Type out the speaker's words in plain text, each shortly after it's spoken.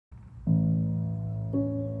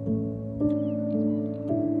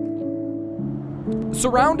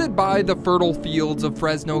Surrounded by the fertile fields of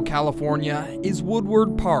Fresno, California, is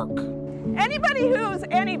Woodward Park. Anybody who's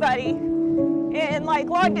anybody in like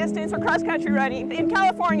long distance or cross country running in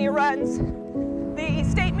California runs the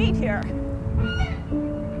state meet here.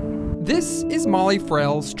 This is Molly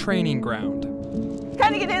Frail's training ground.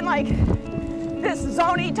 Kind of get in like this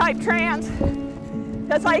zony type trance.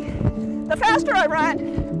 That's like the faster I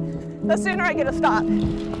run, the sooner I get a stop.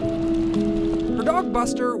 Her dog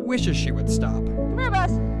Buster wishes she would stop. Come here,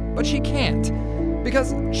 Bus. But she can't,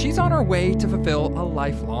 because she's on her way to fulfill a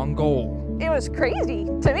lifelong goal. It was crazy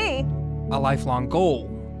to me. A lifelong goal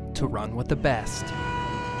to run with the best.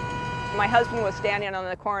 My husband was standing on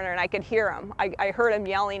the corner and I could hear him. I heard him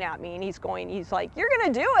yelling at me and he's like, "You're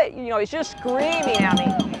gonna do it." You know, he's just screaming at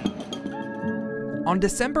me. On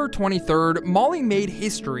December 23rd, Molly made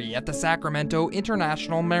history at the Sacramento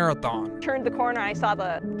International Marathon. Turned the corner and I saw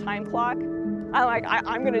the time clock. I'm like,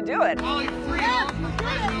 I'm gonna do it.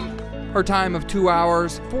 Her time of 2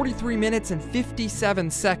 hours, 43 minutes and 57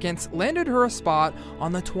 seconds landed her a spot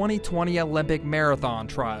on the 2020 Olympic marathon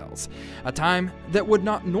trials, a time that would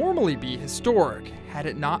not normally be historic had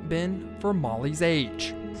it not been for Molly's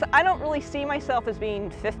age. So I don't really see myself as being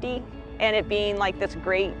 50 and it being like this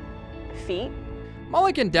great feat.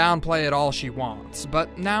 Molly can downplay it all she wants,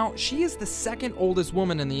 but now she is the second oldest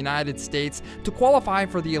woman in the United States to qualify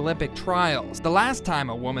for the Olympic trials. The last time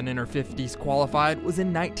a woman in her 50s qualified was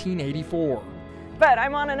in 1984. But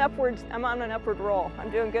I'm on an upward roll. I'm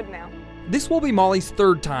doing good now. This will be Molly's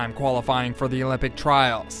third time qualifying for the Olympic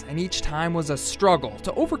trials, and each time was a struggle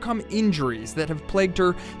to overcome injuries that have plagued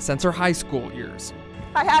her since her high school years.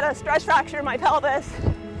 I had a stress fracture in my pelvis.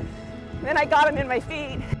 Then I got them in my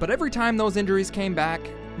feet. But every time those injuries came back,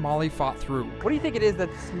 Molly fought through. What do you think it is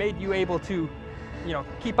that's made you able to,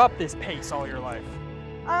 keep up this pace all your life?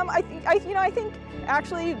 I think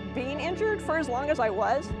actually being injured for as long as I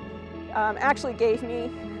was actually gave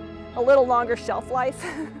me a little longer shelf life.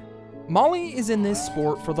 Molly is in this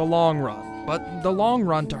sport for the long run, but the long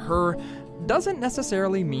run to her doesn't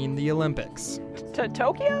necessarily mean the Olympics. To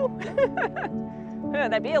Tokyo?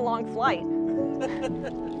 That'd be a long flight.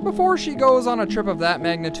 Before she goes on a trip of that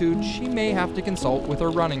magnitude, she may have to consult with her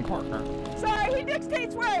running partner. Sorry, he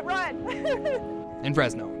dictates where I run. In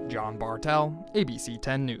Fresno, John Bartel, ABC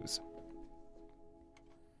 10 News.